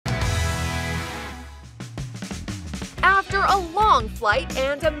After a long flight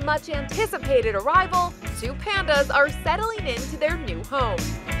and a much-anticipated arrival, two pandas are settling into their new home.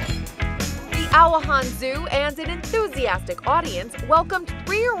 The Awahan Zoo and an enthusiastic audience welcomed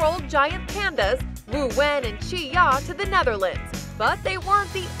 3-year-old giant pandas Wu Wen and Chi Ya to the Netherlands, but they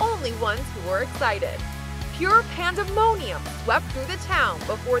weren't the only ones who were excited. Pure Panda-monium swept through the town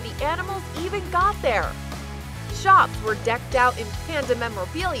before the animals even got there. Shops were decked out in panda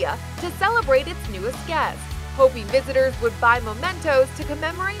memorabilia to celebrate its newest guest, hoping visitors would buy mementos to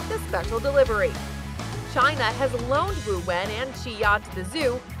commemorate the special delivery. China has loaned Wu Wen and Chi Ya to the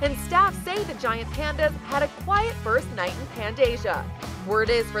zoo, and staff say the giant pandas had a quiet first night in Pandasia. Word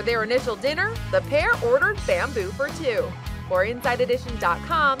is for their initial dinner, the pair ordered bamboo for two. For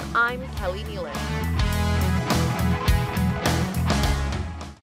InsideEdition.com, I'm Kelly Nealon.